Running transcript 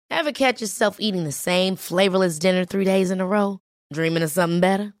Ever catch yourself eating the same flavorless dinner 3 days in a row? Dreaming of something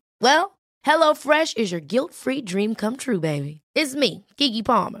better? Well, HelloFresh is your guilt-free dream come true, baby. It's me, Keke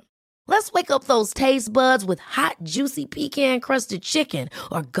Palmer. Let's wake up those taste buds with hot, juicy pecan-crusted chicken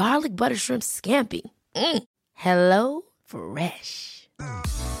or garlic butter shrimp scampi. Hello Fresh.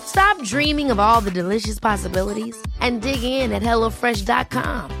 Stop dreaming of all the delicious possibilities and dig in at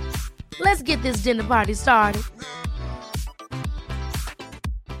HelloFresh.com. Let's get this dinner party started.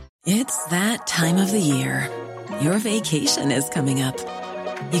 It's that time of the year. Your vacation is coming up.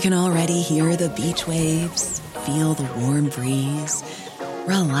 You can already hear the beach waves, feel the warm breeze,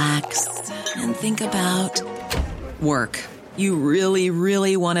 relax, and think about work. You really,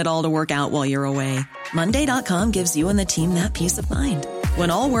 really want it all to work out while you're away. Monday.com gives you and the team that peace of mind.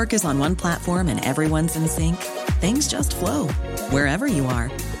 When all work is on one platform and everyone's in sync, things just flow. Wherever you are,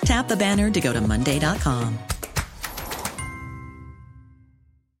 tap the banner to go to Monday.com.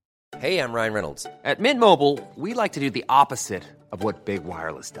 Hey, I'm Ryan Reynolds. At Mint Mobile, we like to do the opposite of what Big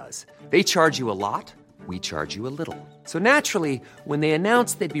Wireless does. They charge you a lot, we charge you a little. So naturally, when they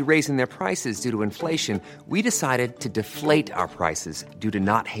announced they'd be raising their prices due to inflation, we decided to deflate our prices due to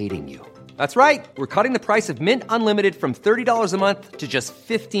not hating you. That's right. We're cutting the price of Mint Unlimited from $30 a month to just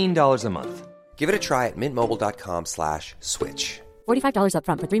 $15 a month. Give it a try at mintmobile.com/switch. $45 up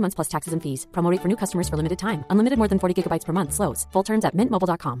front for 3 months plus taxes and fees. Promo rate for new customers for limited time. Unlimited more than 40 gigabytes per month. Slows full terms at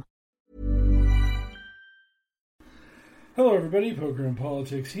mintmobile.com. Hello everybody, Poker and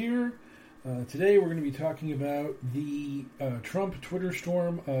Politics here. Today we're going to be talking about the Trump Twitter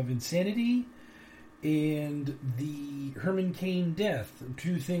storm of insanity and the Herman Cain death.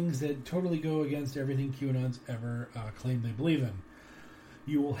 Two things that totally go against everything QAnon's ever claimed they believe in.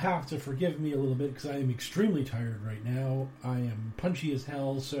 You will have to forgive me a little bit because I am extremely tired right now. I am punchy as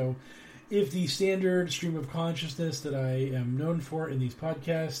hell, so if the standard stream of consciousness that I am known for in these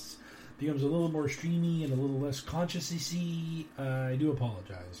podcasts becomes a little more streamy and a little less conscious-y, I do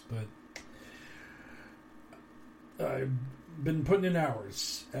apologize, but I've been putting in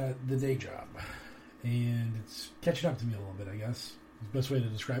hours at the day job, and it's catching up to me a little bit, I guess, is the best way to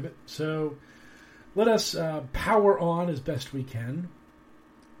describe it. So let us power on as best we can.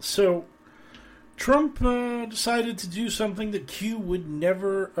 So Trump decided to do something that Q would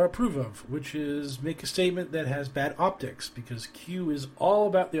never approve of, which is make a statement that has bad optics, because Q is all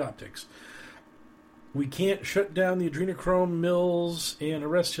about the optics. We can't shut down the adrenochrome mills and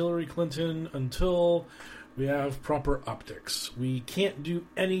arrest Hillary Clinton until we have proper optics. We can't do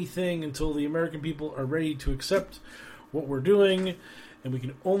anything until the American people are ready to accept what we're doing, and we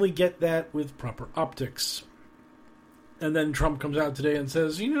can only get that with proper optics. And then Trump comes out today and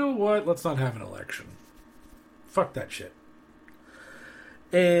says, you know what, let's not have an election. Fuck that shit.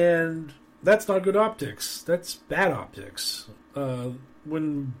 And that's not good optics. That's bad optics.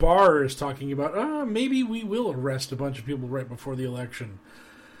 When Barr is talking about, maybe we will arrest a bunch of people right before the election,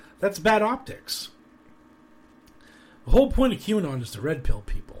 that's bad optics. The whole point of QAnon is to red pill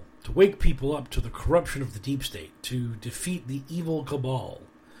people, to wake people up to the corruption of the deep state, to defeat the evil cabal.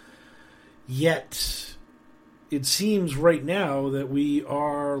 Yet it seems right now that we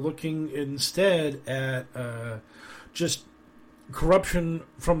are looking instead at just corruption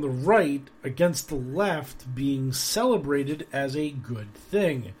from the right against the left being celebrated as a good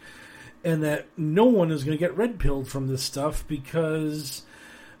thing. And that no one is going to get red-pilled from this stuff because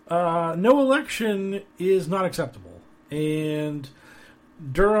no election is not acceptable. And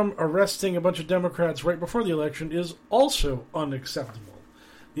Durham arresting a bunch of Democrats right before the election is also unacceptable.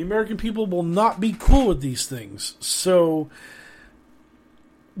 The American people will not be cool with these things. So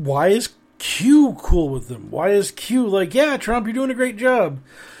why is Q cool with them? Why is Q like, yeah, Trump, you're doing a great job?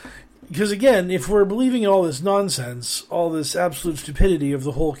 Because again, if we're believing in all this nonsense, all this absolute stupidity of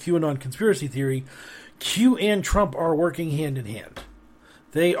the whole QAnon conspiracy theory, Q and Trump are working hand in hand.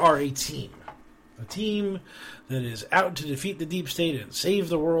 They are a team. A team that is out to defeat the deep state and save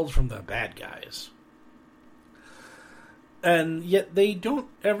the world from the bad guys. And yet they don't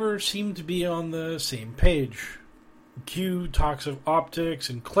ever seem to be on the same page. Q talks of optics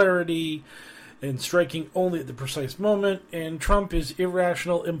and clarity and striking only at the precise moment, and Trump is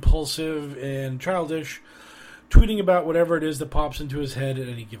irrational, impulsive, and childish, tweeting about whatever it is that pops into his head at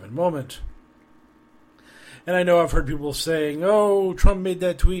any given moment. And I know I've heard people saying, oh, Trump made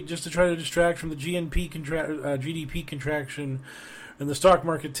that tweet just to try to distract from the GDP contraction and the stock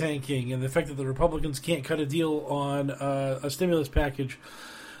market tanking and the fact that the Republicans can't cut a deal on a stimulus package.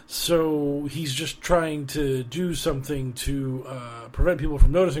 So he's just trying to do something to prevent people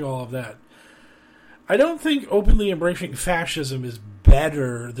from noticing all of that. I don't think openly embracing fascism is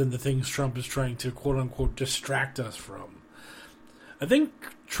better than the things Trump is trying to, quote-unquote, distract us from. I think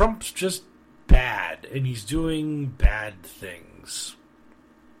Trump's just bad, and he's doing bad things.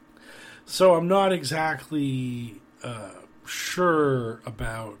 So I'm not exactly sure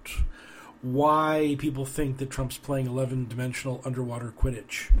about why people think that Trump's playing 11-dimensional underwater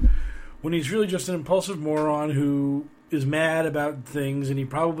Quidditch, when he's really just an impulsive moron who is mad about things, and he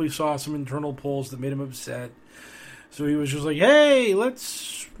probably saw some internal polls that made him upset. So he was just like, hey,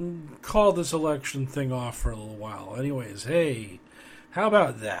 let's call this election thing off for a little while. Anyways, hey, how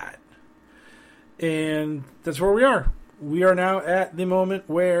about that? And that's where we are. We are now at the moment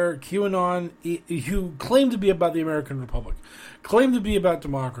where QAnon, who claim to be about the American Republic, claim to be about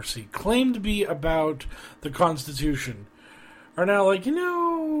democracy, claim to be about the Constitution, are now like,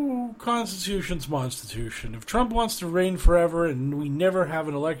 Constitution's Constitution. If Trump wants to reign forever and we never have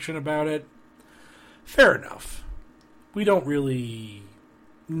an election about it, fair enough. We don't really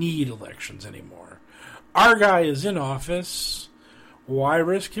need elections anymore. Our guy is in office. Why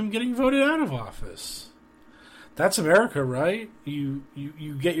risk him getting voted out of office? That's America, right? You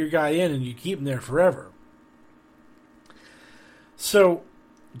get your guy in and you keep him there forever. So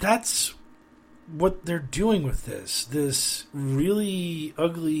that's what they're doing with this really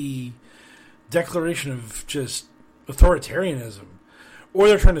ugly declaration of just authoritarianism. Or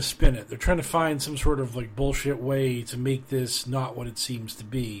they're trying to spin it. They're trying to find some sort of like bullshit way to make this not what it seems to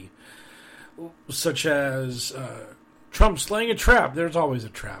be. Such as Trump slaying a trap. There's always a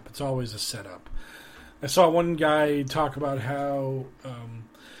trap. It's always a setup. I saw one guy talk about how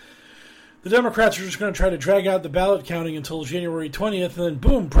the Democrats are just going to try to drag out the ballot counting until January 20th, and then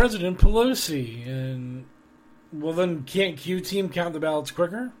boom, President Pelosi. And, well, then can't Q team count the ballots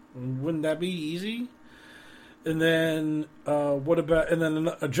quicker? Wouldn't that be easy? And then, what about, and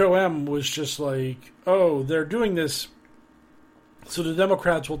then Joe M. was just like, oh, they're doing this so the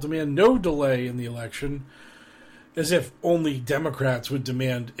Democrats will demand no delay in the election, as if only Democrats would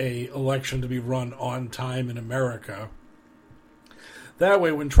demand a election to be run on time in America. That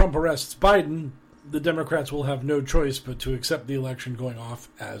way, when Trump arrests Biden, the Democrats will have no choice but to accept the election going off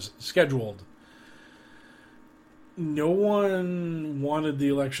as scheduled. No one wanted the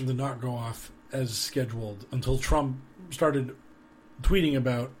election to not go off as scheduled until Trump started tweeting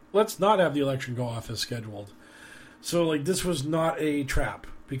about, let's not have the election go off as scheduled. So, like, this was not a trap,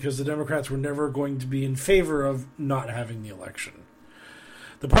 because the Democrats were never going to be in favor of not having the election.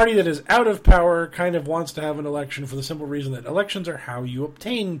 The party that is out of power kind of wants to have an election for the simple reason that elections are how you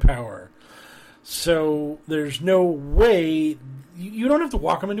obtain power. So there's no way, you don't have to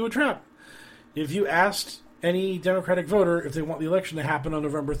walk them into a trap. If you asked any Democratic voter if they want the election to happen on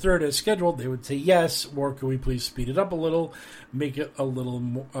November 3rd as scheduled, they would say yes, or could we please speed it up a little, make it a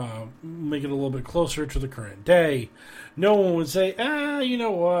little bit closer to the current day. No one would say, you know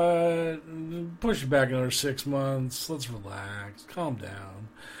what, push it back another 6 months, let's relax, calm down.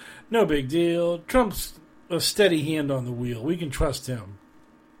 No big deal. Trump's a steady hand on the wheel. We can trust him.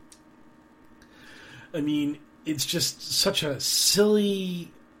 I mean, it's just such a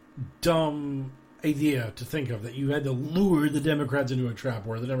silly, dumb idea to think of, that you had to lure the Democrats into a trap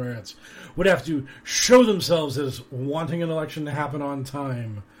where the Democrats would have to show themselves as wanting an election to happen on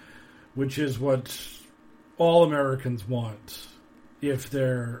time, which is what all Americans want if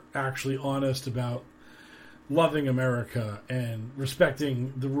they're actually honest about loving America and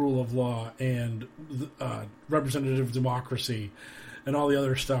respecting the rule of law and representative democracy and all the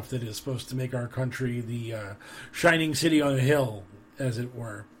other stuff that is supposed to make our country the shining city on a hill, as it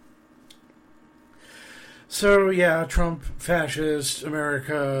were. So, yeah, Trump, fascist,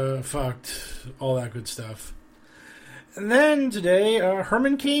 America, fucked, all that good stuff. And then today,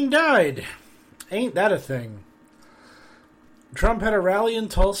 Herman Cain died. Ain't that a thing? Trump had a rally in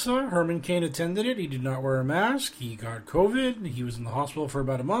Tulsa. Herman Cain attended it. He did not wear a mask. He got COVID. He was in the hospital for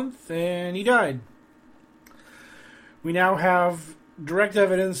about a month, and he died. We now have direct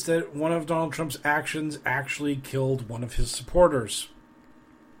evidence that one of Donald Trump's actions actually killed one of his supporters.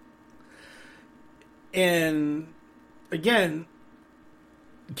 And again,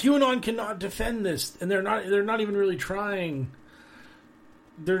 QAnon cannot defend this, and they're not even really trying.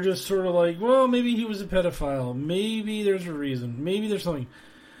 They're just sort of like, well, maybe he was a pedophile. Maybe there's a reason. Maybe there's something.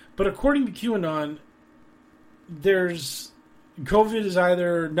 But according to QAnon, COVID is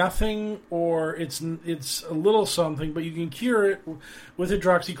either nothing or it's a little something, but you can cure it with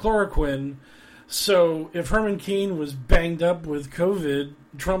hydroxychloroquine. So if Herman Cain was banged up with COVID,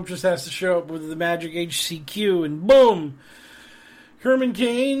 Trump just has to show up with the magic HCQ and boom! Herman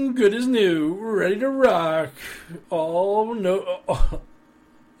Cain, good as new, ready to rock. All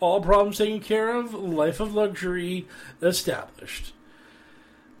problems taken care of, life of luxury established.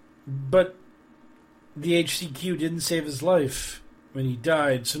 But the HCQ didn't save his life. when he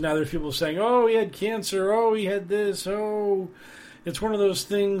died. So now there's people saying, oh, he had cancer, oh, he had this, oh. It's one of those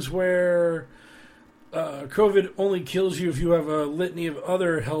things where COVID only kills you if you have a litany of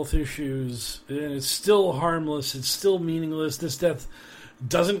other health issues, and it's still harmless, it's still meaningless. This death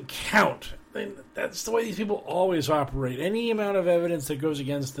doesn't count. And that's the way these people always operate. Any amount of evidence that goes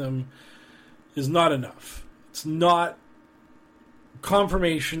against them is not enough. It's not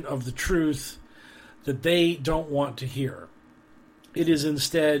confirmation of the truth that they don't want to hear. It is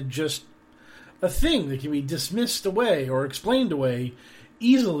instead just a thing that can be dismissed away or explained away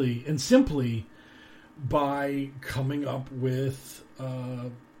easily and simply by coming up with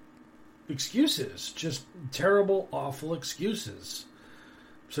excuses. Just terrible, awful excuses.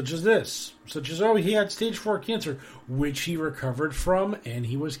 Such as this. Such as, oh, he had stage 4 cancer, which he recovered from, and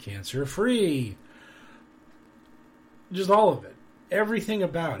he was cancer-free. Just all of it. Everything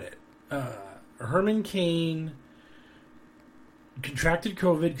about it. Herman Cain contracted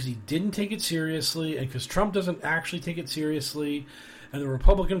COVID because he didn't take it seriously, and because Trump doesn't actually take it seriously, and the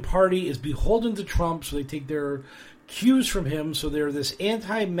Republican Party is beholden to Trump, so they take their cues from him, so they're this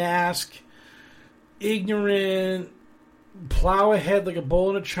anti-mask, ignorant, plow ahead like a bull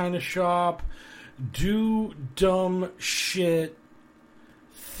in a china shop, do dumb shit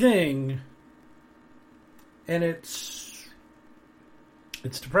thing, and it's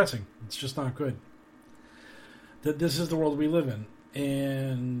depressing. It's just not good. That this is the world we live in.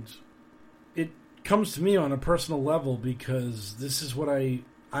 And it comes to me on a personal level because this is what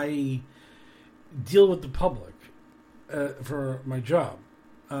I deal with the public for my job.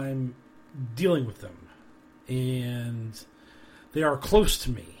 I'm dealing with them. And they are close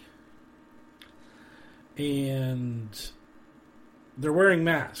to me. And they're wearing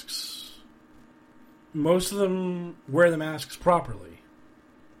masks. Most of them wear the masks properly.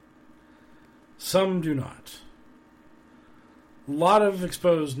 Some do not. A lot of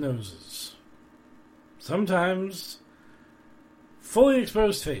exposed noses. Sometimes fully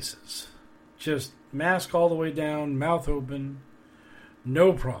exposed faces. Just mask all the way down, mouth open,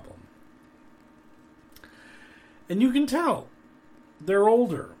 no problem. And you can tell they're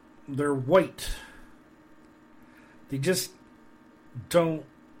older. They're white. They just don't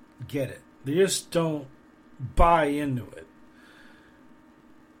get it. They just don't buy into it.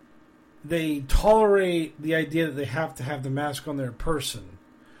 They tolerate the idea that they have to have the mask on their person,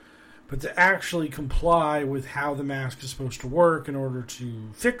 but to actually comply with how the mask is supposed to work in order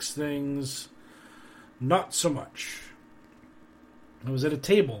to fix things, not so much. I was at a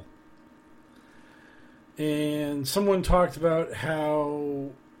table, and someone talked about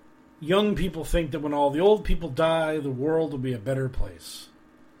how young people think that when all the old people die, the world will be a better place,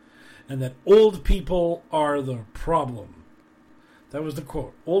 and that old people are the problem. That was the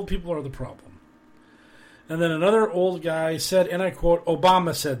quote. Old people are the problem. And then another old guy said, and I quote,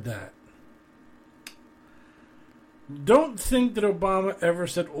 Obama said that. Don't think that Obama ever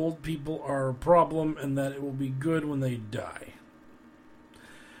said old people are a problem and that it will be good when they die.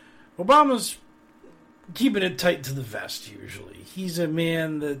 Obama's keeping it tight to the vest, usually. He's a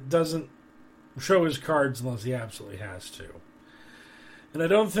man that doesn't show his cards unless he absolutely has to. And I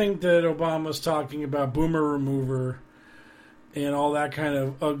don't think that Obama's talking about boomer remover and all that kind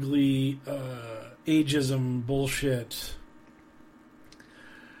of ugly ageism bullshit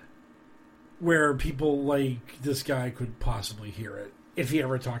where people like this guy could possibly hear it, if he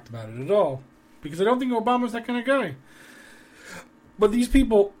ever talked about it at all. Because I don't think Obama's that kind of guy. But these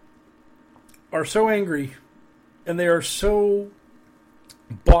people are so angry, and they are so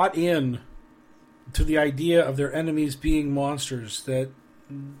bought in to the idea of their enemies being monsters that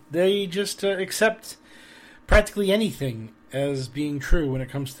they just accept practically anything as being true when it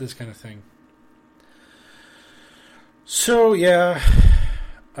comes to this kind of thing. So, yeah,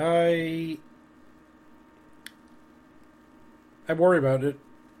 I worry about it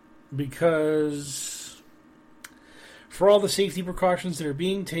because for all the safety precautions that are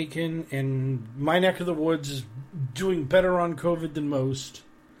being taken, and my neck of the woods is doing better on COVID than most,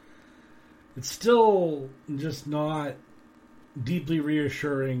 it's still just not deeply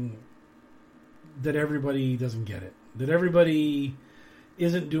reassuring that everybody doesn't get it. That everybody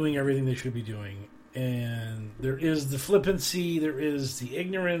isn't doing everything they should be doing. And there is the flippancy, there is the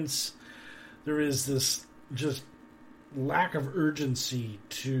ignorance, there is this just lack of urgency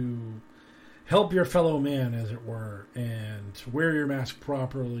to help your fellow man, as it were, and to wear your mask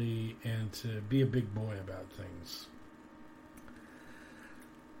properly and to be a big boy about things.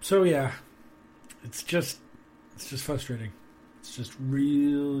 So yeah, it's just frustrating. It's just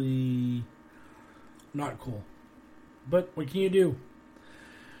really not cool. But what can you do?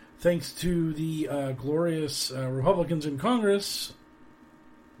 Thanks to the glorious Republicans in Congress,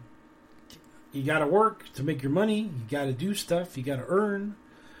 you got to work to make your money. You got to do stuff. You got to earn.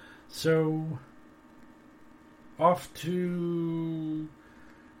 So, off to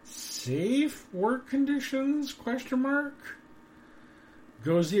safe work conditions, ?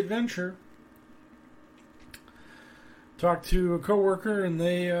 Goes the adventure. Talked to a coworker, and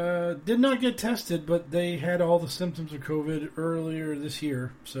they did not get tested, but they had all the symptoms of COVID earlier this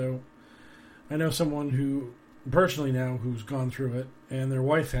year. So I know someone who, personally now, who's gone through it, and their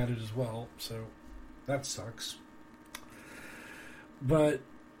wife had it as well. So that sucks. But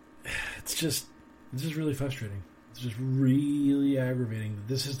it's just really frustrating. It's just really aggravating.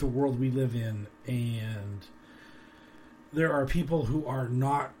 This is the world we live in, and there are people who are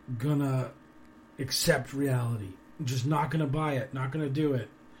not gonna accept reality. Just not going to buy it, not going to do it.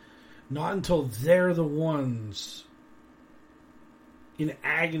 Not until they're the ones in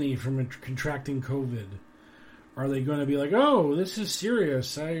agony from contracting COVID are they going to be like, oh, this is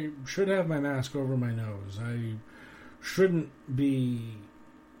serious. I should have my mask over my nose. I shouldn't be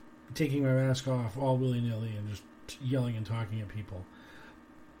taking my mask off all willy-nilly and just yelling and talking at people.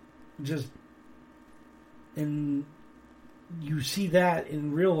 And you see that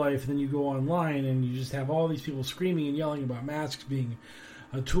in real life, and then you go online and you just have all these people screaming and yelling about masks being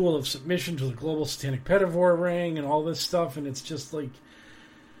a tool of submission to the global satanic pedophore ring and all this stuff, and it's just like,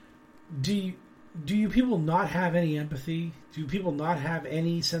 do you people not have any empathy? Do people not have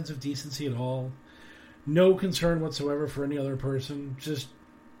any sense of decency at all? No concern whatsoever for any other person? Just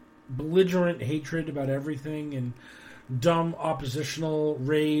belligerent hatred about everything and dumb oppositional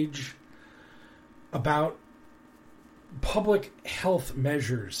rage about public health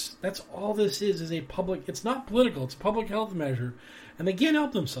measures. That's all this is a public... It's not political. It's a public health measure. And they can't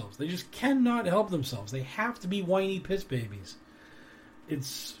help themselves. They just cannot help themselves. They have to be whiny piss babies.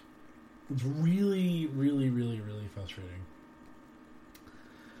 It's really, really, really, really frustrating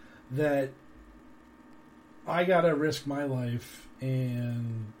that I gotta risk my life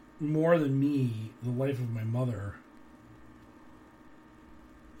and, more than me, the life of my mother.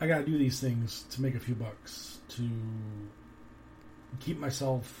 I gotta do these things to make a few bucks, to keep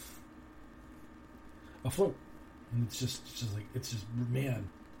myself afloat. And it's just man,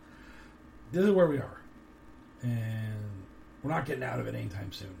 this is where we are. And we're not getting out of it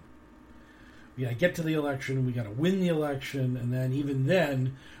anytime soon. We gotta get to the election, we gotta win the election, and then even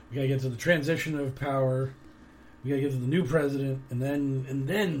then, we gotta get to the transition of power, we gotta get to the new president, and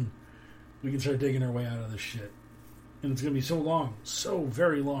then we can start digging our way out of this shit. And it's going to be so long, so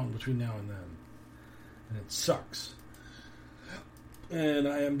very long between now and then. And it sucks. And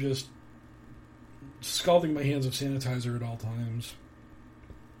I am just scalding my hands with sanitizer at all times.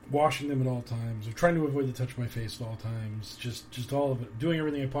 Washing them at all times. I'm trying to avoid the touch of my face at all times. Just all of it. Doing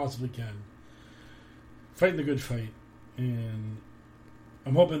everything I possibly can. Fighting the good fight. And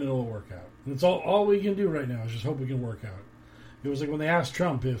I'm hoping it'll work out. And it's all we can do right now is just hope we can work out. It was like when they asked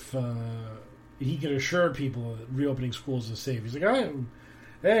Trump if... he could assure people that reopening schools is safe. He's like, I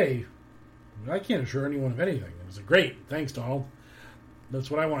can't assure anyone of anything. It was like, great, thanks, Donald. That's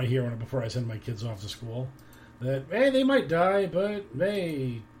what I want to hear before I send my kids off to school. That, hey, they might die, but,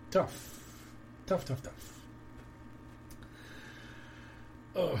 hey, tough.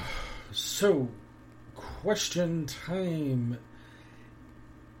 So, question time.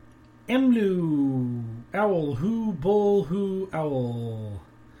 Emlu, owl, who, bull, who, owl.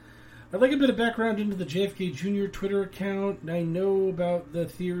 I'd like a bit of background into the JFK Jr. Twitter account. I know about the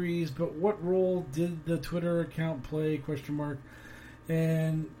theories, but what role did the Twitter account play, ?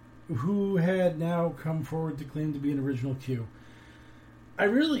 And who had now come forward to claim to be an original Q? I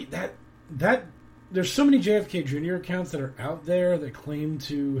really, there's so many JFK Jr. accounts that are out there that claim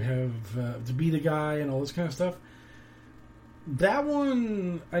to have, to be the guy and all this kind of stuff. That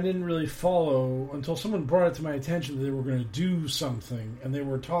one I didn't really follow until someone brought it to my attention that they were going to do something, and they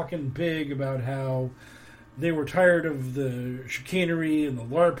were talking big about how they were tired of the chicanery and the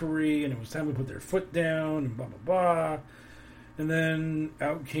larpery, and it was time to put their foot down, and blah, blah, blah. And then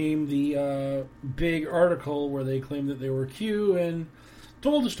out came the big article where they claimed that they were Q and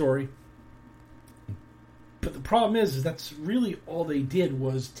told the story. But the problem is that's really all they did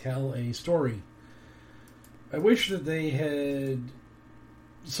was tell a story. I wish that they had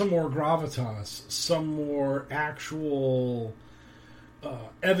some more gravitas, some more actual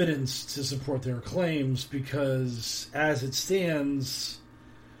evidence to support their claims, because as it stands,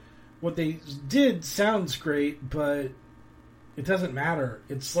 what they did sounds great, but it doesn't matter.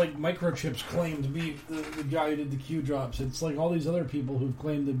 It's like Microchip's claim to be the guy who did the Q drops. It's like all these other people who've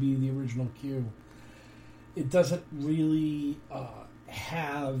claimed to be the original Q. It doesn't really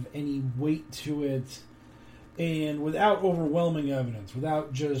have any weight to it And without overwhelming evidence,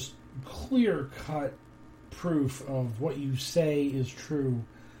 without just clear-cut proof of what you say is true,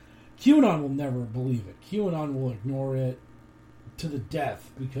 QAnon will never believe it. QAnon will ignore it to the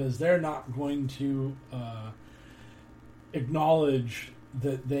death because they're not going to acknowledge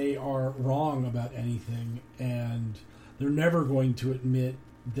that they are wrong about anything, and they're never going to admit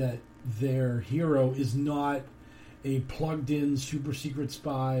that their hero is not a plugged-in super secret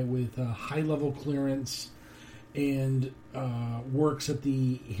spy with a high-level clearance and works at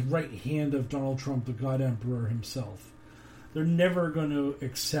the right hand of Donald Trump, the God Emperor himself. They're never going to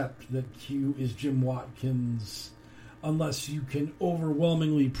accept that Q is Jim Watkins unless you can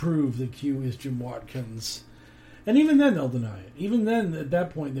overwhelmingly prove that Q is Jim Watkins. And even then, they'll deny it. Even then, at that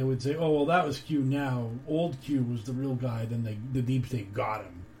point, they would say, oh, well, that was Q now. Old Q was the real guy, then the Deep State got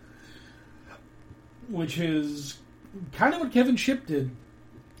him. Which is kind of what Kevin Shipp did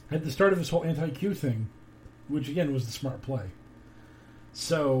at the start of his whole anti-Q thing, which, again, was the smart play.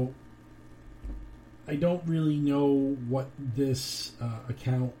 So, I don't really know what this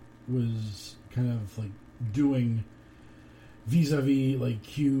account was kind of, like, doing vis-a-vis, like,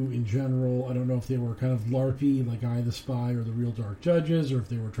 Q in general. I don't know if they were kind of LARPy, like Eye the Spy or the Real Dark Judges, or if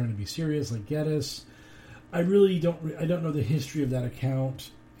they were trying to be serious, like Geddes. I don't know the history of that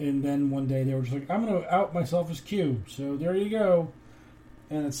account. And then one day they were just like, I'm going to out myself as Q. So there you go.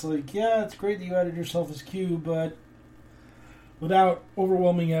 And it's like, yeah, it's great that you outed yourself as Q, but without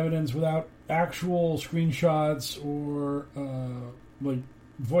overwhelming evidence, without actual screenshots or like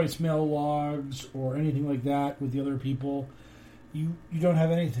voicemail logs or anything like that with the other people, you don't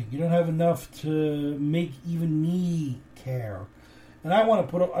have anything. You don't have enough to make even me care. And I want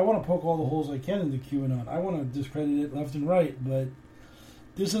to poke all the holes I can into QAnon. I want to discredit it left and right, but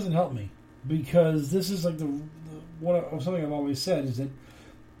this doesn't help me, because this is like something I've always said is that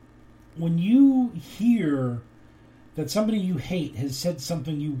when you hear that somebody you hate has said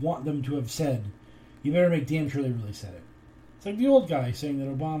something you want them to have said, you better make damn sure they really said it. It's like the old guy saying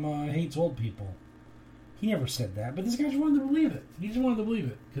that Obama hates old people. He never said that, but this guy just wanted to believe it. He just wanted to believe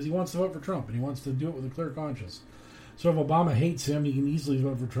it because he wants to vote for Trump, and he wants to do it with a clear conscience. So if Obama hates him, he can easily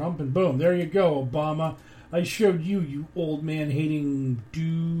vote for Trump, and boom, there you go, Obama. I showed you, you old man-hating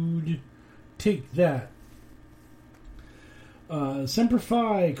dude. Take that. Semper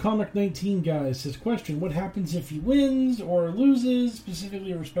Fi, Comic 19 guy says, question, what happens if he wins or loses,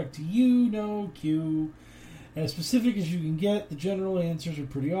 specifically with respect to you? No, Q. As specific as you can get, the general answers are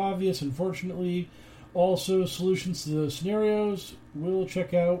pretty obvious, unfortunately. Also, solutions to those scenarios we'll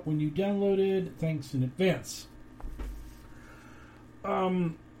check out when you download it. Thanks in advance.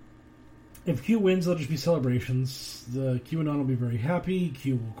 If Q wins, there'll just be celebrations. The QAnon will be very happy.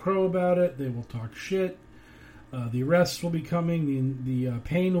 Q will crow about it. They will talk shit. The arrests will be coming. The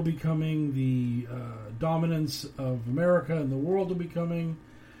pain will be coming. The dominance of America and the world will be coming.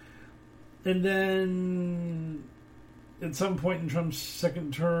 And then, at some point in Trump's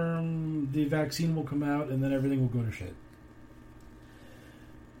second term, the vaccine will come out, and then everything will go to shit.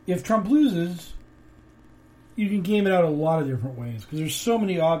 If Trump loses, you can game it out a lot of different ways, because there's so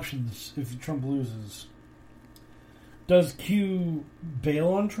many options if Trump loses. Does Q bail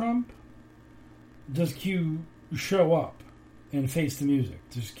on Trump? Does Q show up and face the music?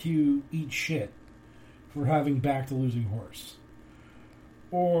 Does Q eat shit for having backed a losing horse?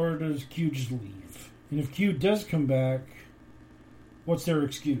 Or does Q just leave? And if Q does come back, what's their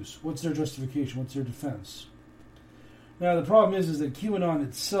excuse? What's their justification? What's their defense? Now, the problem is that QAnon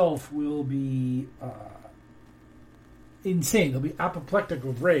itself will be insane. They'll be apoplectic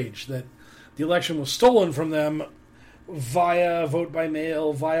with rage that the election was stolen from them via vote by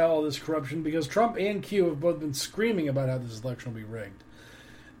mail, via all this corruption, because Trump and Q have both been screaming about how this election will be rigged.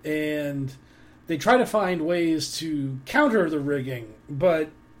 And they try to find ways to counter the rigging, but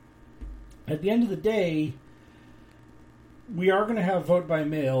at the end of the day, we are going to have vote by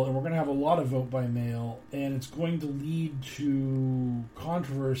mail, and we're going to have a lot of vote by mail, and it's going to lead to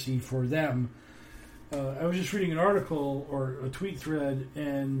controversy for them. I was just reading an article or a tweet thread,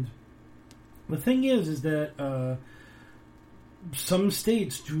 and the thing is that some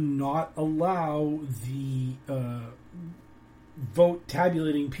states do not allow the vote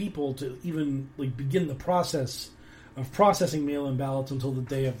tabulating people to even begin the process of processing mail-in ballots until the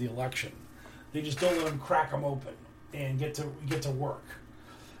day of the election. They just don't let them crack them open and get to work.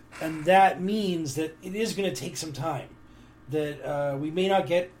 And that means that it is going to take some time. That we may not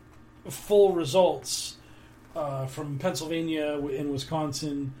get full results from Pennsylvania and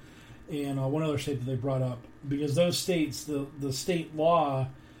Wisconsin and one other state that they brought up, because those states, the state law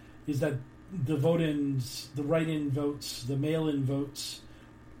is that the vote-ins, the write-in votes, the mail-in votes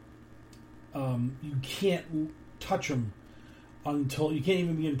you can't touch them until, you can't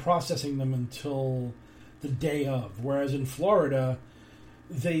even begin processing them until the day of. Whereas in Florida,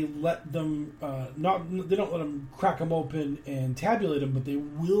 they let them they don't let them crack them open and tabulate them, but they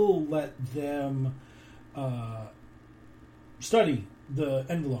will let them study the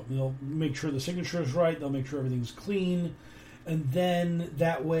envelope. They'll make sure the signature is right. They'll make sure everything's clean, and then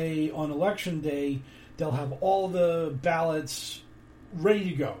that way on election day they'll have all the ballots ready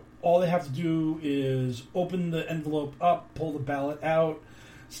to go. All they have to do is open the envelope up, pull the ballot out,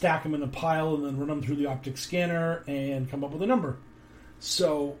 stack them in a pile, and then run them through the optic scanner and come up with a number.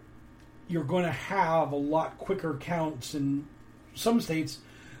 So you're going to have a lot quicker counts in some states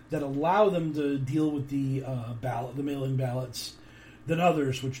that allow them to deal with the the mail-in ballots, than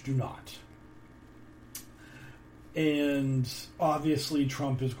others which do not. And obviously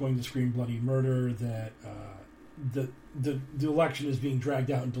Trump is going to scream bloody murder that the election is being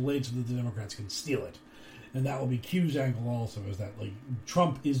dragged out and delayed so that the Democrats can steal it. And that will be Q's angle also, is that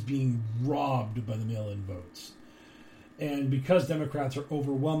Trump is being robbed by the mail-in votes. And because Democrats are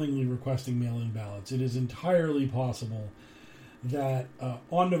overwhelmingly requesting mail-in ballots, it is entirely possible that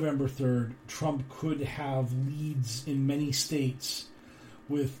on November 3rd, Trump could have leads in many states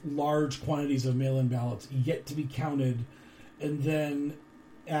with large quantities of mail-in ballots yet to be counted. And then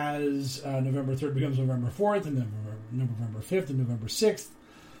as November 3rd becomes November 4th, and then November 5th, and November 6th,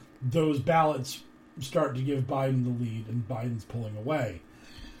 those ballots start to give Biden the lead, and Biden's pulling away.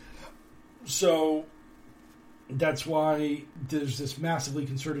 So that's why there's this massively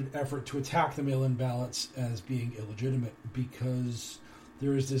concerted effort to attack the mail-in ballots as being illegitimate, because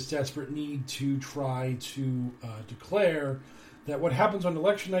there is this desperate need to try to declare that what happens on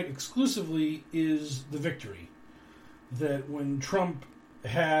election night exclusively is the victory. That when Trump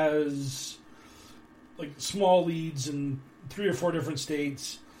has small leads in 3 or 4 different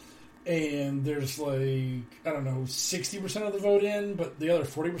states, and there's 60% of the vote in, but the other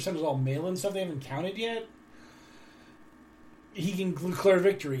 40% is all mail-in stuff they haven't counted yet, he can declare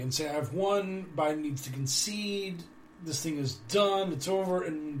victory and say, I've won. Biden needs to concede. This thing is done. It's over.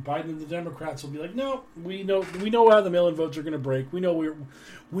 And Biden and the Democrats will be like, no, we know how the mail-in votes are going to break. We know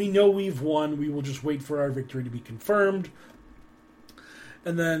we've won. We will just wait for our victory to be confirmed.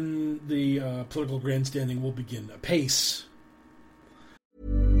 And then the political grandstanding will begin apace.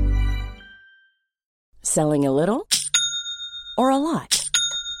 Selling a little or a lot?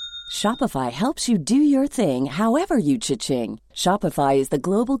 Shopify helps you do your thing however you cha-ching. Shopify is the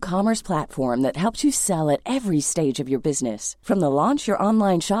global commerce platform that helps you sell at every stage of your business. From the launch your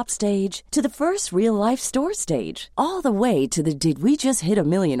online shop stage to the first real-life store stage, all the way to the did we just hit a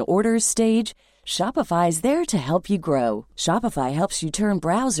million orders stage. Shopify is there to help you grow. Shopify helps you turn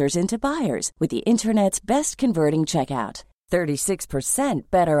browsers into buyers with the internet's best converting checkout. 36%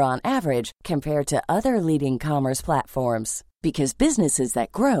 better on average compared to other leading commerce platforms. Because businesses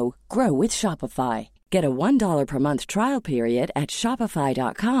that grow, grow with Shopify. Get a $1 per month trial period at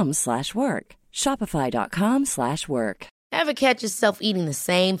shopify.com/work. Shopify.com/work. Ever catch yourself eating the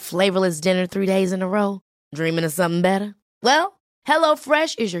same flavorless dinner 3 days in a row? Dreaming of something better? Well,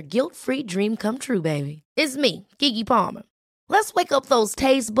 HelloFresh is your guilt-free dream come true, baby. It's me, Keke Palmer. Let's wake up those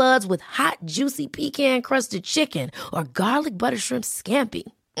taste buds with hot, juicy pecan-crusted chicken or garlic butter shrimp scampi.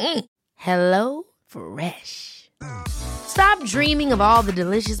 Hello Fresh. Stop dreaming of all the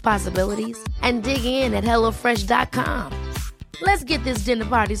delicious possibilities and dig in at HelloFresh.com. Let's get this dinner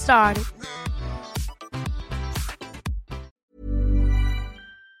party started.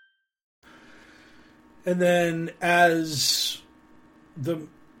 And then as the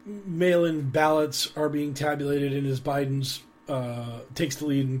mail-in ballots are being tabulated and as Biden's takes the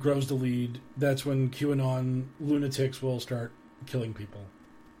lead and grows the lead, that's when QAnon lunatics will start killing people.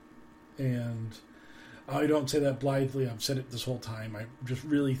 And I don't say that blithely. I've said it this whole time. I just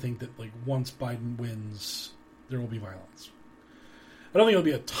really think that once Biden wins, there will be violence. I don't think there'll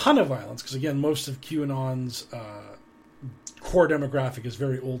be a ton of violence because, again, most of QAnon's core demographic is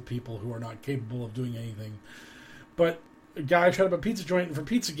very old people who are not capable of doing anything. But a guy shot up a pizza joint from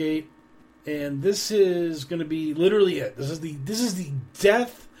Pizzagate, and this is going to be literally it. This is the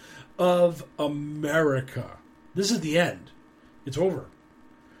death of America. This is the end. It's over.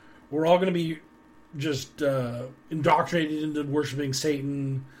 We're all going to be just indoctrinated into worshiping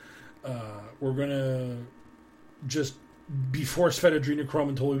Satan. We're going to just be force-fed adrenochrome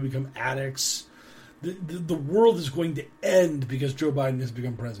until we become addicts. The world is going to end because Joe Biden has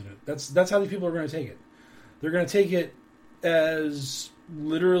become president. That's how these people are going to take it. They're going to take it as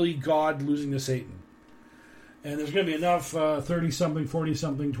literally God losing to Satan. And there's going to be enough 30-something,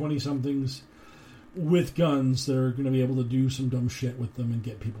 40-something, 20-somethings with guns that are going to be able to do some dumb shit with them and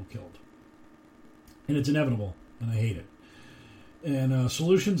get people killed. And it's inevitable, and I hate it. And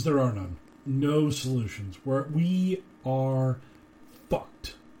solutions, there are none. No solutions. We are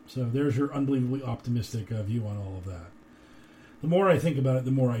fucked. So there's your unbelievably optimistic view on all of that. The more I think about it,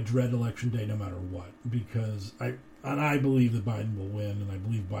 the more I dread Election Day no matter what. Because I believe that Biden will win, and I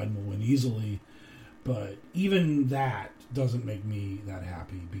believe Biden will win easily. But even that doesn't make me that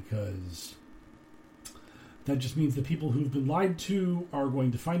happy, because that just means the people who've been lied to are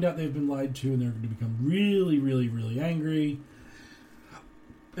going to find out they've been lied to, and they're going to become really, really, really angry,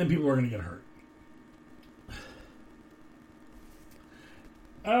 and people are going to get hurt.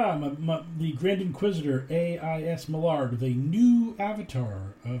 The Grand Inquisitor AIS Millard, with a new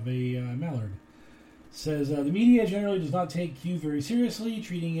avatar of a mallard, says, the media generally does not take Q very seriously,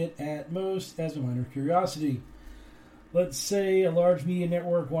 treating it at most as a minor curiosity. Let's say a large media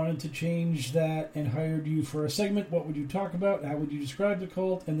network wanted to change that and hired you for a segment. What would you talk about? How would you describe the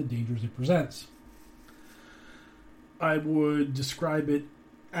cult and the dangers it presents? I would describe it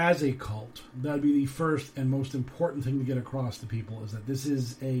as a cult. That would be the first and most important thing to get across to people, is that this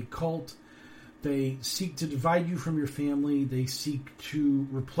is a cult. They seek to divide you from your family. They seek to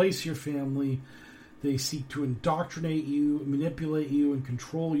replace your family. They seek to indoctrinate you, manipulate you, and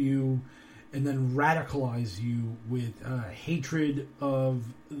control you, and then radicalize you with hatred of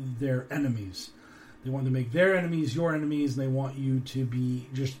their enemies. They want to make their enemies your enemies, and they want you to be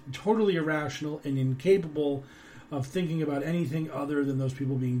just totally irrational and incapable of thinking about anything other than those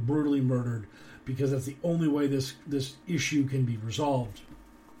people being brutally murdered, because that's the only way this issue can be resolved.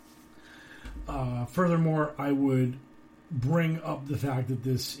 Furthermore, I would bring up the fact that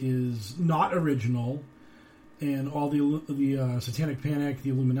this is not original, and all the Satanic Panic, the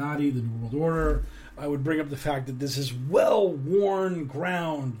Illuminati, the New World Order. I would bring up the fact that this is well-worn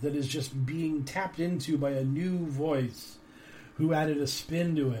ground that is just being tapped into by a new voice who added a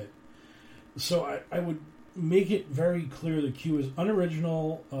spin to it. So I would make it very clear that Q is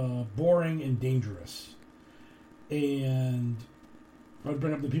unoriginal, boring, and dangerous. And I would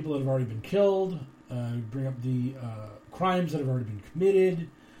bring up the people that have already been killed. I would bring up the crimes that have already been committed.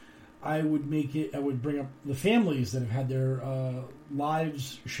 I would bring up the families that have had their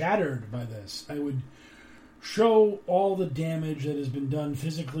lives shattered by this. I would show all the damage that has been done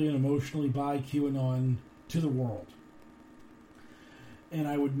physically and emotionally by QAnon to the world. And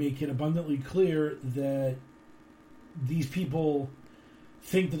I would make it abundantly clear that these people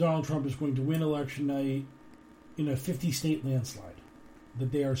think that Donald Trump is going to win election night in a 50-state landslide.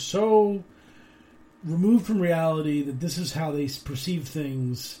 That they are so removed from reality that this is how they perceive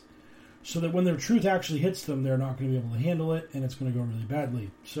things, so that when their truth actually hits them, they're not going to be able to handle it, and it's going to go really badly.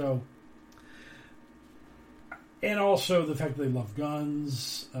 So, and also the fact that they love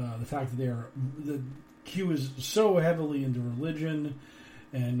guns, the fact that the Q is so heavily into religion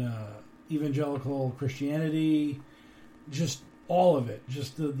and evangelical Christianity, just all of it,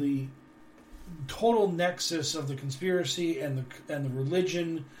 just the total nexus of the conspiracy and the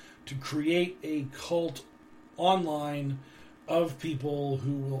religion to create a cult online of people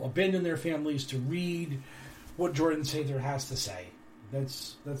who will abandon their families to read what Jordan Sather has to say.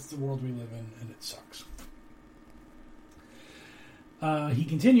 That's the world we live in, and it sucks. He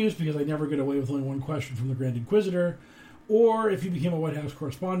continues, because I never get away with only one question from the Grand Inquisitor. Or, if you became a White House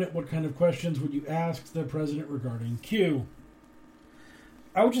correspondent, what kind of questions would you ask the president regarding Q?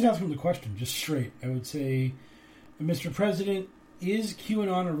 I would just ask him the question, just straight. I would say, Mr. President, is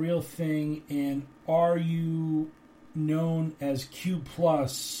QAnon a real thing, and are you known as Q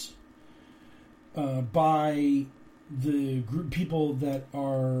Plus by the group people that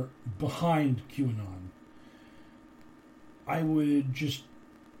are behind QAnon? I would just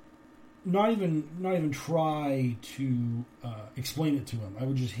not even try to explain it to him. I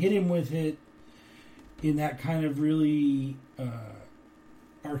would just hit him with it in that kind of really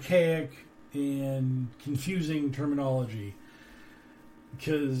archaic and confusing terminology.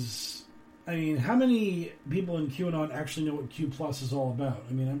 Because, I mean, how many people in QAnon actually know what Q Plus is all about?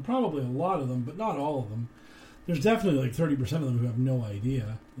 I mean, I'm probably a lot of them, but not all of them. There's definitely like 30% of them who have no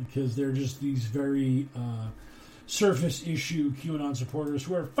idea, because they're just these very surface issue QAnon supporters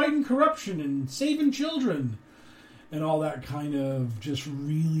who are fighting corruption and saving children and all that kind of just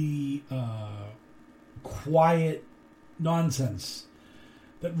really quiet nonsense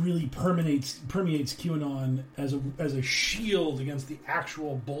that really permeates QAnon as a shield against the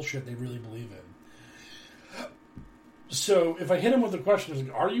actual bullshit they really believe in. So if I hit him with the question,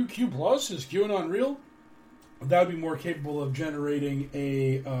 like, are you Q Plus? Is QAnon real? That would be more capable of generating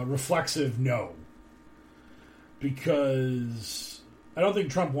a reflexive no. Because I don't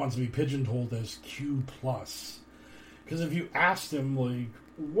think Trump wants to be pigeonholed as Q Plus. Because if you asked him, like,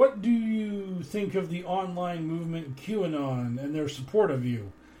 what do you think of the online movement QAnon and their support of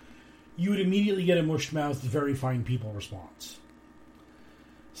you? You would immediately get a mush-mouthed, very fine people response.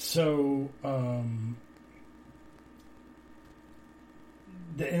 So, and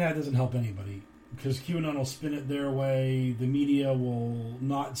that doesn't help anybody, because QAnon will spin it their way, the media will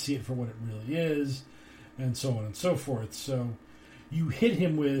not see it for what it really is, and so on and so forth. So, you hit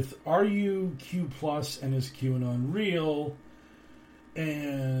him with, are you Q+, and is QAnon real?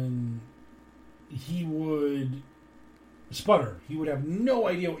 And he would sputter. He would have no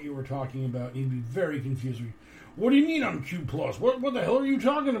idea what you were talking about. He'd be very confused. What do you mean I'm Q+? What the hell are you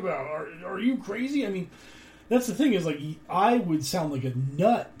talking about? Are you crazy? I mean, that's the thing is, like, I would sound like a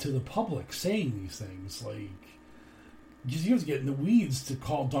nut to the public saying these things. Like, because you have to get in the weeds to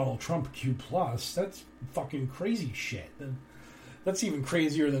call Donald Trump Q+. That's fucking crazy shit. That's even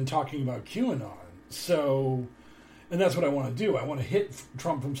crazier than talking about QAnon. So, and that's what I want to do. I want to hit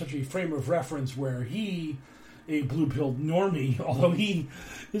Trump from such a frame of reference where he, a blue-pilled normie, although he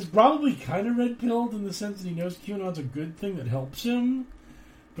is probably kind of red-pilled in the sense that he knows QAnon's a good thing that helps him,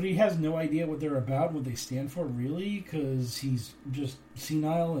 but he has no idea what they're about, what they stand for, really, because he's just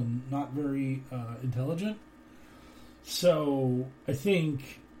senile and not very intelligent. So I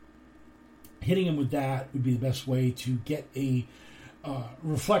think hitting him with that would be the best way to get a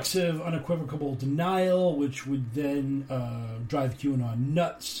reflexive, unequivocal denial, which would then drive QAnon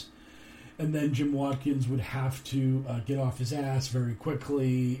nuts. And then Jim Watkins would have to get off his ass very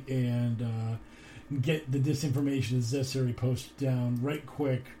quickly and get the disinformation that's necessary posted down right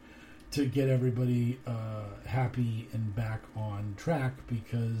quick to get everybody happy and back on track,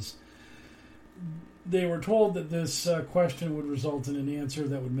 because they were told that this question would result in an answer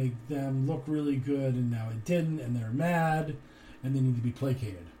that would make them look really good, and now it didn't, and they're mad, and they need to be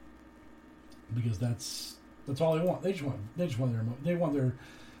placated, because that's all they want. They just want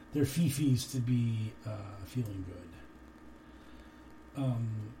their fifis to be feeling good.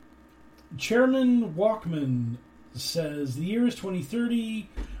 Chairman Walkman says, the year is 2030.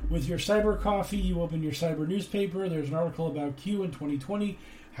 With your cyber coffee, you open your cyber newspaper. There's an article about Q in 2020.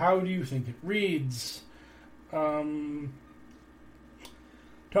 How do you think it reads? Talking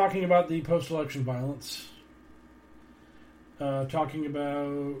about the post-election violence. Talking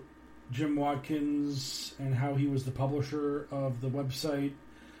about Jim Watkins and how he was the publisher of the website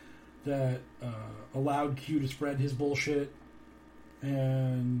that allowed Q to spread his bullshit,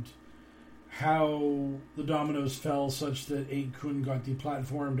 and how the dominoes fell such that 8kun got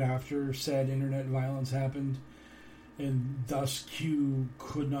deplatformed after said internet violence happened, and thus Q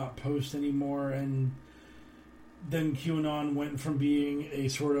could not post anymore, and then QAnon went from being a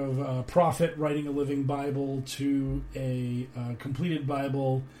sort of prophet writing a living Bible to a completed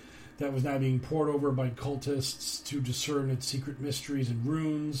Bible that was now being pored over by cultists to discern its secret mysteries and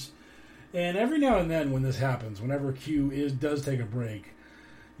runes. And every now and then when this happens, whenever Q does take a break,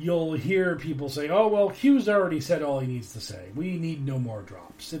 you'll hear people say, oh, well, Q's already said all he needs to say. We need no more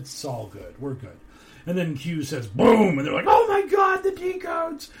drops. It's all good. We're good. And then Q says, boom, and they're like, oh my god, the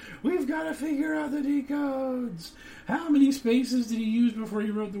decodes! We've got to figure out the decodes! How many spaces did he use before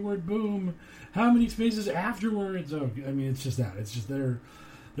he wrote the word boom? How many spaces afterwards? Oh, I mean, it's just that. It's just they're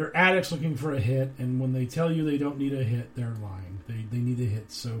addicts looking for a hit, and when they tell you they don't need a hit, they're lying. They need a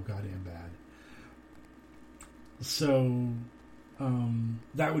hit so goddamn bad. So,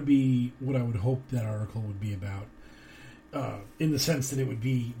 that would be what I would hope that article would be about. In the sense that it would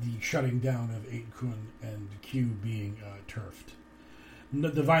be the shutting down of 8kun and Q being turfed.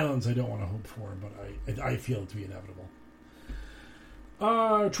 The violence I don't want to hope for, but I feel it to be inevitable.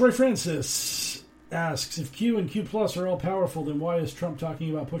 Troy Francis asks, if Q and Q Plus are all powerful, then why is Trump talking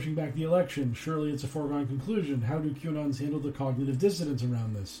about pushing back the election? Surely it's a foregone conclusion. How do QAnons handle the cognitive dissonance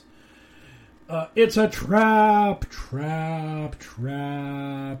around this? It's a trap.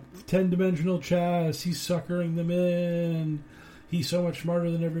 10-dimensional chess. He's suckering them in. He's so much smarter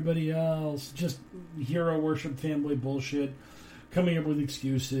than everybody else. Just hero worship, fanboy bullshit. Coming up with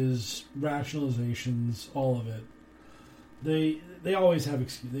excuses, rationalizations, all of it. They always have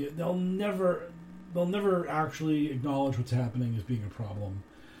excuses. They'll never actually acknowledge what's happening as being a problem.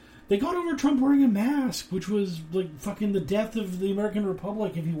 They got over Trump wearing a mask, which was like fucking the death of the American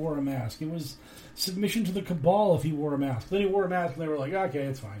Republic if he wore a mask. It was submission to the cabal if he wore a mask. Then he wore a mask and they were like, okay,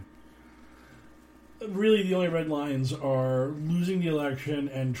 it's fine. Really, the only red lines are losing the election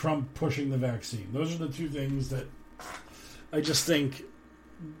and Trump pushing the vaccine. Those are the two things that I just think...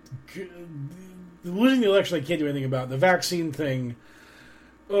 Losing the election I can't do anything about. The vaccine thing,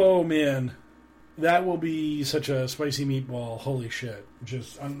 oh man... That will be such a spicy meatball. Holy shit.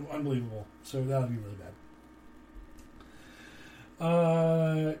 Just unbelievable. So that'll be really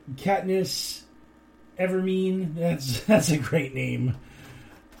Katniss Evermean. That's a great name.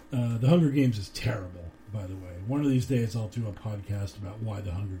 The Hunger Games is terrible, by the way. One of these days I'll do a podcast about why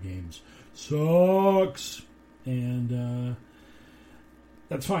the Hunger Games sucks. And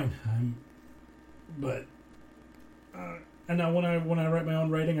that's fine. And now when I write my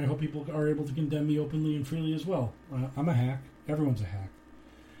own writing, I hope people are able to condemn me openly and freely as well. I'm a hack. Everyone's a hack.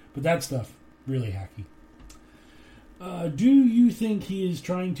 But that stuff, really hacky. Do you think he is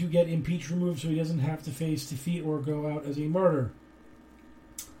trying to get impeached removed so he doesn't have to face defeat or go out as a martyr?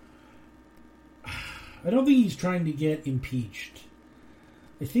 I don't think he's trying to get impeached.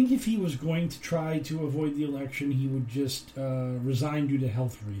 I think if he was going to try to avoid the election, he would just resign due to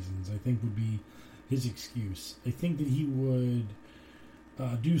health reasons, I think would be his excuse. I think that he would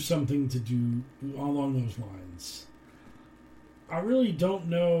do something to do along those lines. I really don't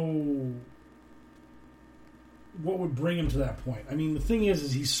know what would bring him to that point. I mean, the thing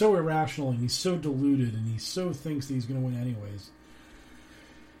is he's so irrational and he's so deluded and he so thinks that he's going to win anyways.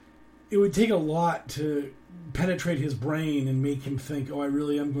 It would take a lot to penetrate his brain and make him think, oh, I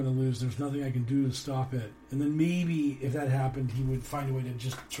really am going to lose. There's nothing I can do to stop it. And then maybe if that happened, he would find a way to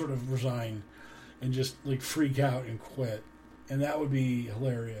just sort of resign and just like freak out and quit. And that would be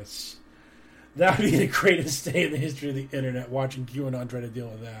hilarious. That would be the greatest day in the history of the internet, watching QAnon try to deal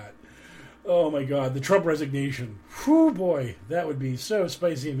with that. Oh my God, the Trump resignation. Whew, boy, that would be so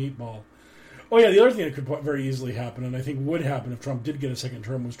spicy a meatball. Oh yeah, the other thing that could very easily happen, and I think would happen if Trump did get a second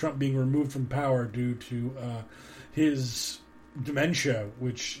term, was Trump being removed from power due to his dementia,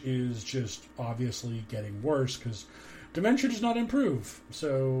 which is just obviously getting worse because dementia does not improve.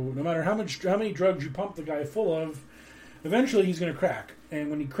 So no matter how many drugs you pump the guy full of, eventually he's going to crack.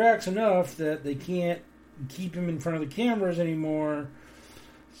 And when he cracks enough that they can't keep him in front of the cameras anymore,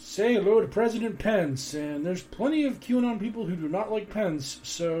 say hello to President Pence. And there's plenty of QAnon people who do not like Pence,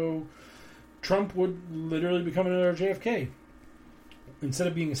 so Trump would literally become another JFK. Instead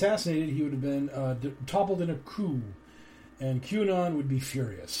of being assassinated, he would have been toppled in a coup. And QAnon would be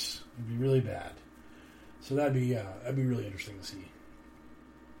furious. It would be really bad. So that'd be really interesting to see.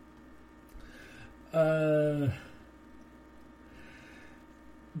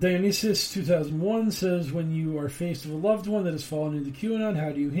 Dionysus 2001 says, when you are faced with a loved one that has fallen into QAnon,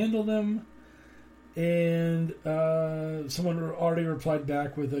 how do you handle them? And someone already replied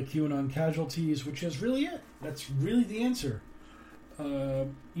back with QAnon casualties, which is really it. That's really the answer.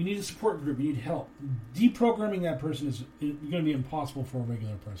 You need a support group. You need help. Deprogramming that person is going to be impossible for a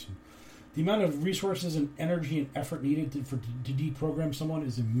regular person. The amount of resources and energy and effort needed to deprogram someone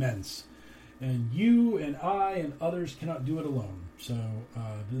is immense. And you and I and others cannot do it alone. So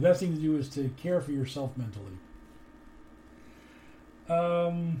the best thing to do is to care for yourself mentally.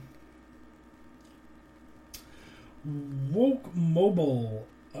 Woke Mobile.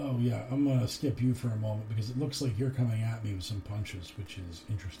 Oh yeah, I'm gonna skip you for a moment because it looks like you're coming at me with some punches, which is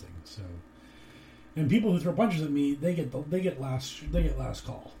interesting. So, and people who throw punches at me, they get last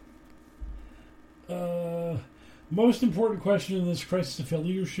call. Most important question in this crisis of failed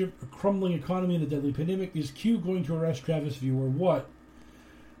leadership, a crumbling economy, and a deadly pandemic: is Q going to arrest Travis View or what?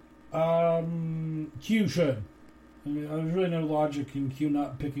 Q should. I mean, there's really no logic in Q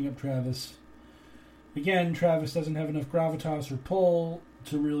not picking up Travis. Again, Travis doesn't have enough gravitas or pull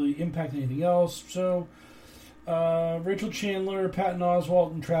to really impact anything else. So, Rachel Chandler, Patton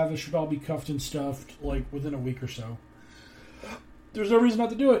Oswalt, and Travis should all be cuffed and stuffed like within a week or so. There's no reason not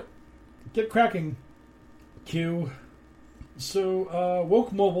to do it. Get cracking, Q. So,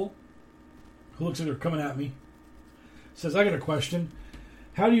 Woke Mobile, who looks like they're coming at me, says, I got a question.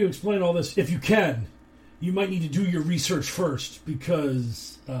 How do you explain all this? If you can, you might need to do your research first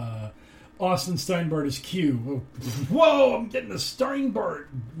because Austin Steinbart is Q. Whoa, I'm getting a Steinbart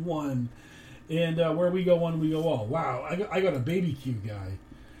one. And where we go one, we go all. Wow, I got a baby Q guy.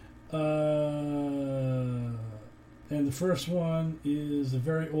 And the first one is a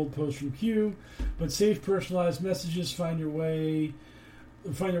very old post from Q. But safe, personalized messages find their way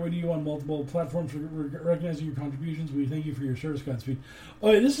to you on multiple platforms. Recognizing your contributions, we thank you for your service, Godspeed.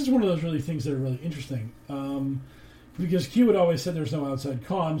 Oh, yeah, this is one of those really things that are really interesting. Because Q had always said there's no outside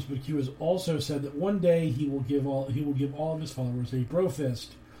comms, but Q has also said that one day he will give all of his followers a bro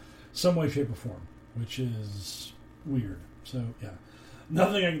fist, some way, shape, or form, which is weird. So yeah,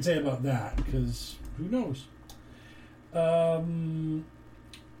 nothing I can say about that because who knows. The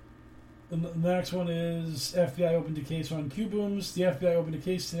next one is FBI opened a case on Q booms. The FBI opened a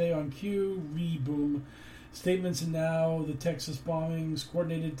case today on Q re-boom. Statements and now the Texas bombings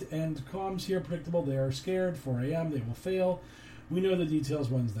coordinated to end comms here. Predictable. They are scared. 4 a.m. They will fail. We know the details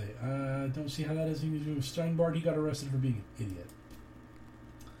Wednesday. Don't see how that has anything to do with Steinbart. He got arrested for being an idiot.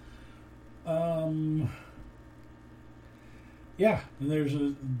 Yeah, and there's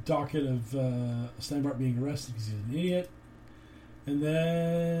a docket of Steinbart being arrested because he's an idiot. And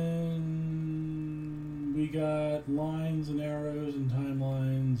then we got lines and arrows and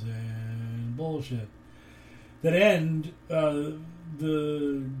timelines and bullshit that end. The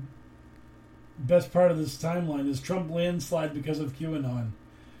best part of this timeline is Trump landslide because of QAnon.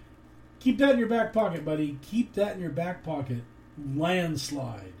 Keep that in your back pocket, buddy. Keep that in your back pocket.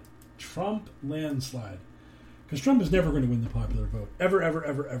 Landslide. Trump landslide. Because Trump is never going to win the popular vote. Ever, ever,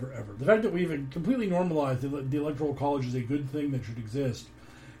 ever, ever, ever. The fact that we've completely normalized the Electoral College is a good thing that should exist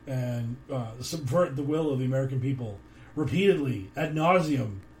and subvert the will of the American people repeatedly, ad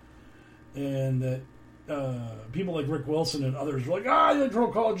nauseum. And that people like Rick Wilson and others are like, the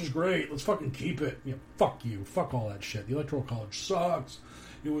Electoral College is great. Let's fucking keep it. Fuck you. Fuck all that shit. The Electoral College sucks.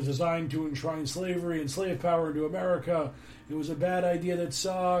 It was designed to enshrine slavery and slave power into America. It was a bad idea that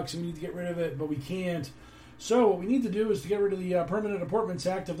sucks, and we need to get rid of it, but we can't. So what we need to do is to get rid of the Permanent Appointments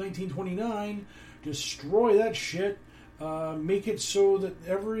Act of 1929, destroy that shit, make it so that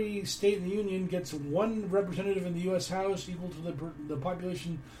every state in the Union gets one representative in the U.S. House equal to the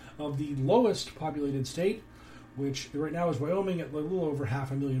population of the lowest populated state, which right now is Wyoming at a little over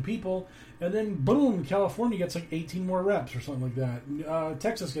 500,000 people, and then boom, California gets like 18 more reps or something like that.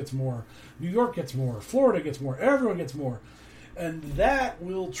 Texas gets more, New York gets more, Florida gets more, everyone gets more. And that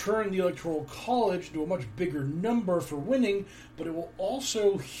will turn the Electoral College into a much bigger number for winning, but it will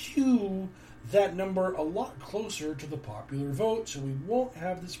also hew that number a lot closer to the popular vote, so we won't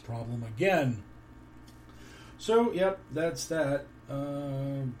have this problem again. So, yep, that's that.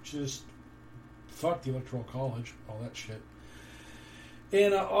 Just fuck the Electoral College, all that shit.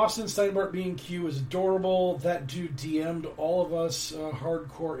 And Austin Steinbart being Q is adorable. That dude DM'd all of us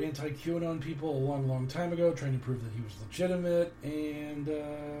hardcore anti-QAnon people a long, long time ago, trying to prove that he was legitimate, and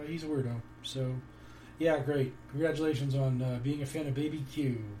he's a weirdo. So, yeah, great. Congratulations on being a fan of Baby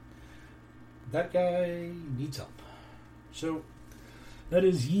Q. That guy needs help. So, that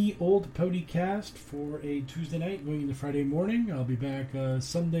is Ye Old Podcast for a Tuesday night going into Friday morning. I'll be back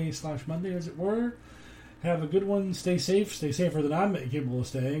Sunday/Monday, as it were. Have a good one. Stay safe. Stay safer than I'm capable of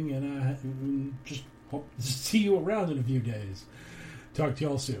staying. And just hope to see you around in a few days. Talk to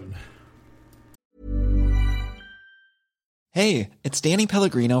y'all soon. Hey, it's Danny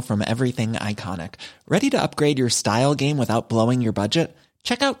Pellegrino from Everything Iconic. Ready to upgrade your style game without blowing your budget?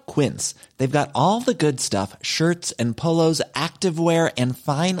 Check out Quince. They've got all the good stuff, shirts and polos, activewear, and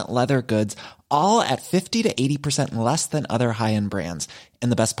fine leather goods, all at 50 to 80% less than other high-end brands.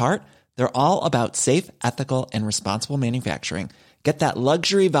 And the best part? They're all about safe, ethical, and responsible manufacturing. Get that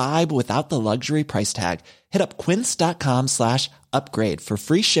luxury vibe without the luxury price tag. Hit up quince.com/upgrade for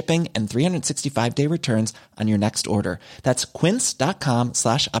free shipping and 365-day returns on your next order. That's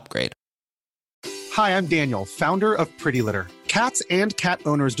quince.com/upgrade. Hi, I'm Daniel, founder of Pretty Litter. Cats and cat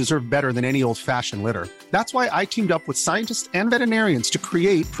owners deserve better than any old-fashioned litter. That's why I teamed up with scientists and veterinarians to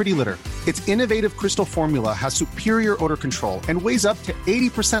create Pretty Litter. Its innovative crystal formula has superior odor control and weighs up to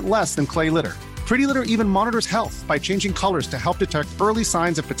 80% less than clay litter. Pretty Litter even monitors health by changing colors to help detect early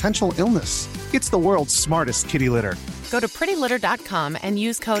signs of potential illness. It's the world's smartest kitty litter. Go to prettylitter.com and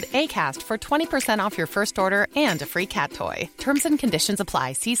use code ACAST for 20% off your first order and a free cat toy. Terms and conditions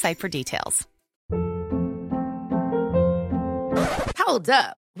apply. See site for details. Hold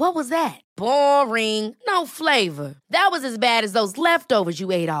up. What was that? Boring. No flavor. That was as bad as those leftovers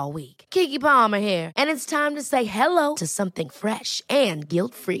you ate all week. Keke Palmer here, and it's time to say hello to something fresh and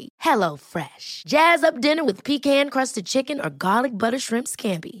guilt-free. Hello Fresh. Jazz up dinner with pecan-crusted chicken or garlic butter shrimp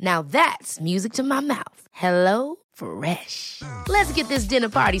scampi. Now that's music to my mouth. Hello Fresh. Let's get this dinner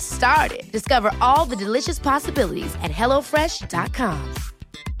party started. Discover all the delicious possibilities at HelloFresh.com.